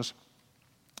and Moses.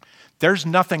 There's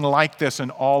nothing like this in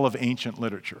all of ancient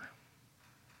literature.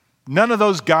 None of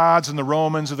those gods and the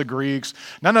Romans or the Greeks,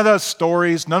 none of those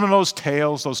stories, none of those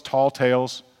tales, those tall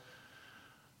tales.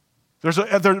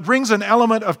 There rings an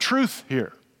element of truth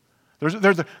here.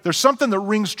 There's something that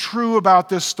rings true about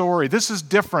this story. This is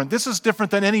different. This is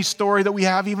different than any story that we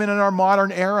have even in our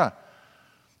modern era.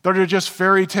 That are just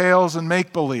fairy tales and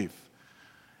make-believe.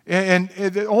 And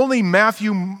only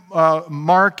Matthew,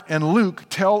 Mark, and Luke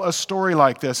tell a story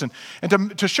like this. And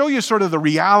to show you sort of the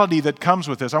reality that comes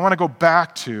with this, I want to go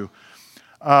back to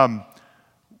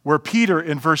where Peter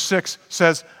in verse 6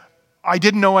 says, I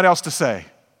didn't know what else to say.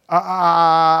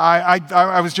 I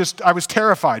was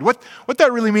terrified. What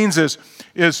that really means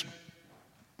is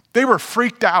they were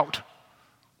freaked out.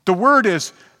 The word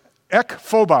is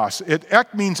ekphobos.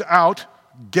 Ek means out,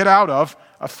 get out of.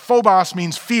 A phobos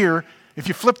means fear. If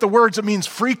you flip the words, it means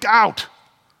freaked out.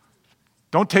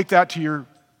 Don't take that to your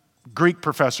Greek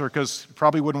professor because you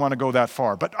probably wouldn't want to go that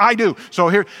far. But I do. So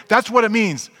here, that's what it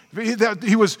means.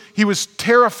 He was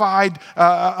terrified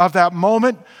of that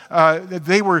moment.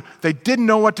 They didn't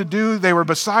know what to do. They were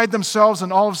beside themselves,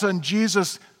 and all of a sudden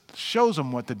Jesus shows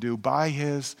them what to do by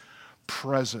his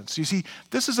presence. You see,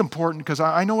 this is important because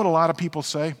I know what a lot of people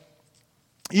say.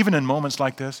 even in moments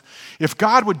like this, if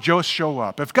God would just show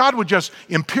up, if God would just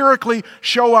empirically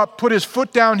show up, put his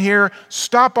foot down here,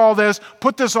 stop all this,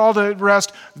 put this all to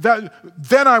rest, then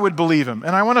I would believe him.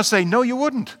 And I want to say, no, you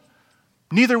wouldn't.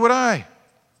 Neither would I.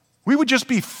 We would just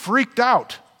be freaked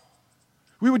out.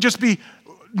 We would just be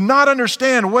not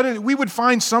understand we would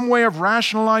find some way of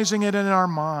rationalizing it in our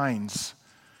minds.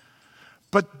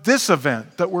 But this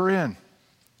event that we're in,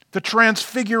 the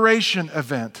transfiguration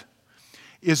event,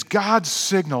 is God's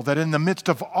signal that in the midst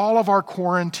of all of our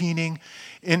quarantining,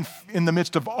 in the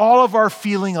midst of all of our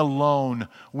feeling alone,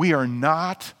 we are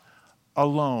not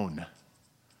alone.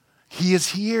 He is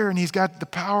here and he's got the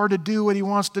power to do what he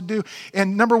wants to do.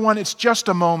 And number one, it's just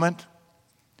a moment.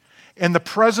 And the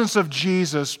presence of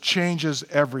Jesus changes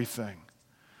everything.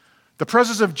 The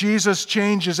presence of Jesus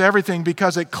changes everything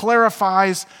because it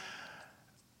clarifies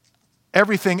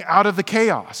everything out of the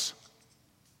chaos.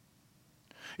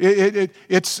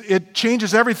 It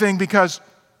changes everything because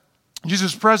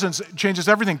Jesus' presence changes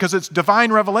everything because it's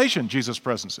divine revelation, Jesus'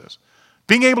 presence is.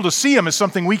 Being able to see him is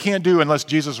something we can't do unless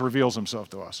Jesus reveals himself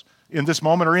to us in this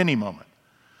moment or any moment.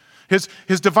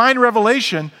 His divine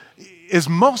revelation is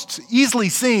most easily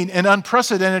seen in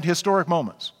unprecedented historic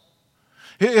moments.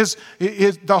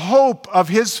 The hope of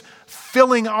his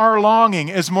filling our longing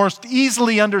is most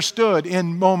easily understood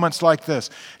in moments like this.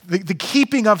 The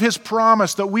keeping of his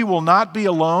promise that we will not be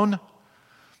alone,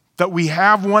 that we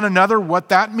have one another, what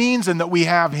that means, and that we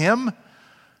have him,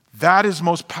 that is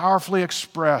most powerfully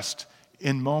expressed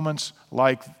in moments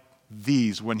like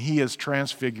these when he is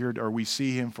transfigured or we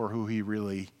see him for who he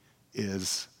really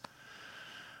is.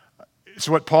 It's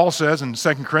what Paul says in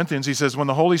 2 Corinthians. He says, when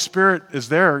the Holy Spirit is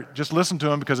there, just listen to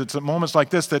him because it's at moments like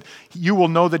this that you will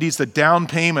know that he's the down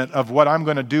payment of what I'm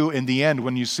going to do in the end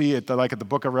when you see it, like at the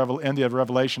book of end of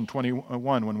Revelation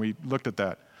 21 when we looked at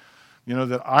that. You know,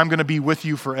 that I'm going to be with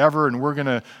you forever and I'm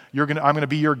going to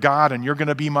be your God and you're going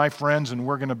to be my friends and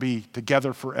we're going to be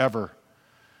together forever.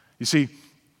 You see,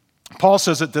 Paul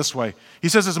says it this way. He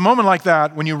says it's a moment like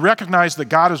that when you recognize that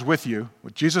God is with you,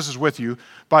 that Jesus is with you,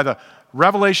 by the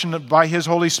revelation by his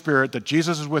Holy Spirit that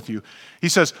Jesus is with you. He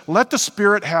says, let the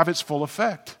Spirit have its full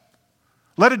effect.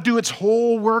 Let it do its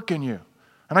whole work in you.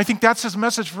 And I think that's his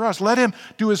message for us. Let him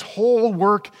do his whole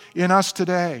work in us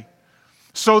today.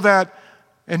 So that,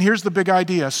 and here's the big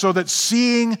idea, so that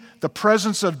seeing the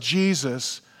presence of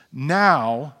Jesus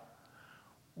now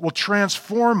will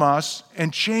transform us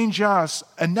and change us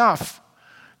enough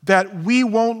that we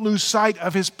won't lose sight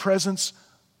of his presence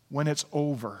when it's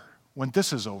over, when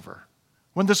this is over,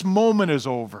 when this moment is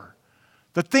over.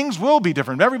 That things will be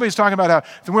different. Everybody's talking about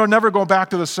how we'll never go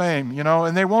back to the same,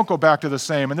 and they won't go back to the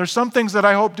same. And there's some things that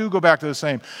I hope do go back to the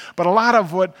same. But a lot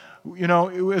of what,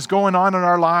 is going on in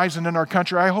our lives and in our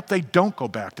country, I hope they don't go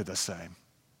back to the same.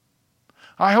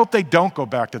 I hope they don't go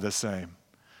back to the same.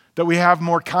 That we have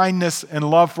more kindness and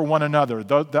love for one another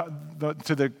to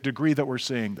the degree that we're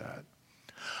seeing that.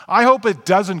 I hope it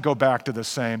doesn't go back to the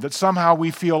same, that somehow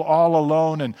we feel all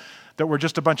alone and that we're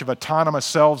just a bunch of autonomous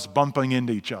selves bumping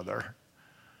into each other.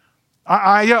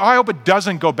 I hope it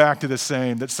doesn't go back to the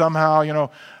same, that somehow,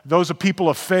 those of people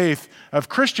of faith, of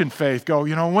Christian faith, go,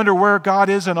 wonder where God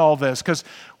is in all this. Because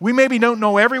we maybe don't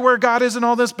know everywhere God is in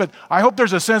all this, but I hope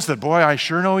there's a sense that, boy, I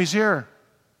sure know he's here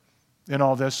in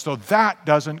all this. So that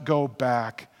doesn't go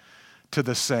back to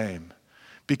the same.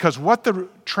 Because what the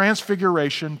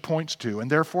transfiguration points to, and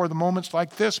therefore the moments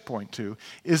like this point to,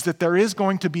 is that there is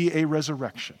going to be a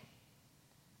resurrection.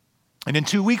 And in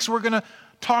 2 weeks, we're going to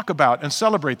talk about and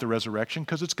celebrate the resurrection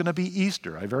because it's going to be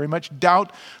Easter. I very much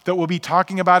doubt that we'll be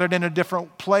talking about it in a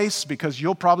different place because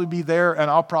you'll probably be there and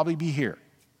I'll probably be here.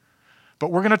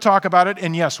 But we're going to talk about it,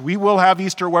 and yes, we will have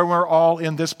Easter where we're all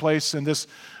in this place, in this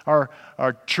our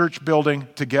church building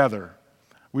together.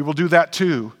 We will do that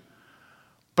too.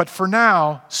 But for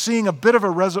now, seeing a bit of a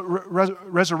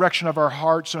resurrection of our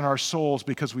hearts and our souls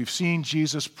because we've seen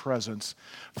Jesus' presence,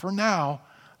 for now,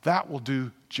 that will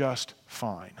do just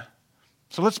fine.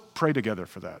 So let's pray together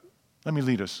for that. Let me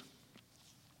lead us.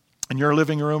 In your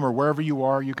living room or wherever you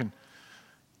are, you can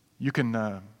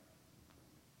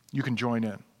join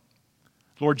in.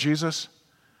 Lord Jesus,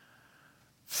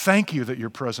 thank you that you're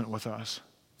present with us.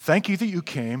 Thank you that you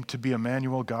came to be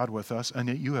Emmanuel, God with us, and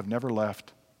that you have never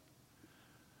left.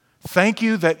 Thank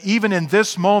you that even in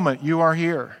this moment you are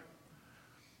here.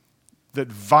 That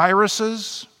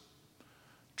viruses,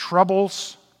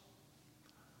 troubles,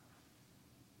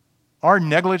 our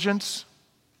negligence,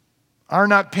 our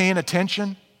not paying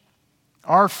attention,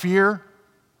 our fear.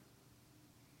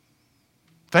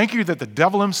 Thank you that the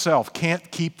devil himself can't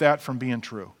keep that from being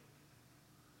true.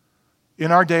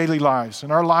 in our daily lives,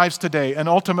 in our lives today, and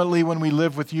ultimately when we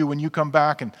live with you, when you come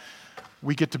back and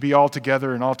we get to be all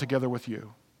together and all together with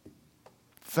you.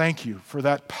 Thank you for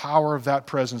that power of that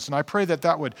presence. And I pray that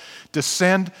that would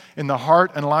descend in the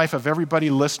heart and life of everybody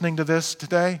listening to this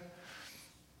today,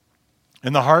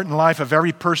 in the heart and life of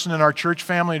every person in our church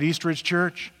family at Eastridge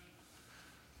Church.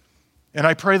 And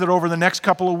I pray that over the next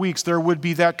couple of weeks there would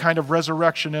be that kind of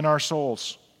resurrection in our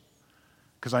souls.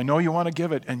 Because I know you want to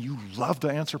give it, and you love to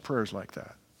answer prayers like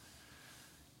that.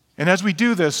 And as we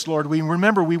do this, Lord, we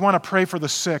remember we want to pray for the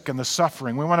sick and the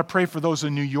suffering. We want to pray for those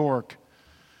in New York,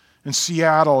 in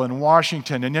Seattle, and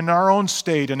Washington, and in our own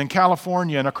state, and in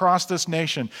California, and across this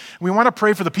nation. We want to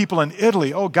pray for the people in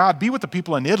Italy. Oh, God, be with the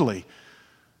people in Italy.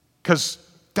 Because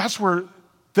that's where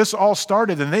this all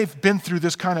started, and they've been through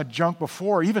this kind of junk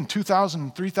before, even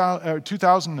 2,000,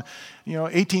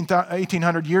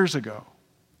 1,800 years ago.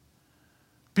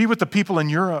 Be with the people in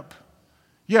Europe.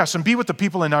 Yes, and be with the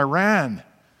people in Iran.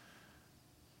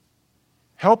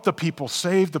 Help the people,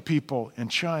 save the people in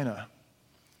China.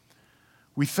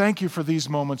 We thank you for these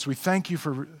moments. We thank you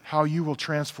for how you will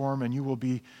transform and you will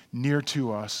be near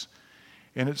to us.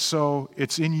 And it's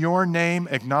in your name,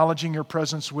 acknowledging your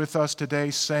presence with us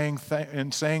today, saying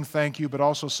thank you, but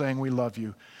also saying we love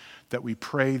you, that we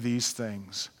pray these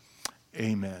things.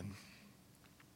 Amen.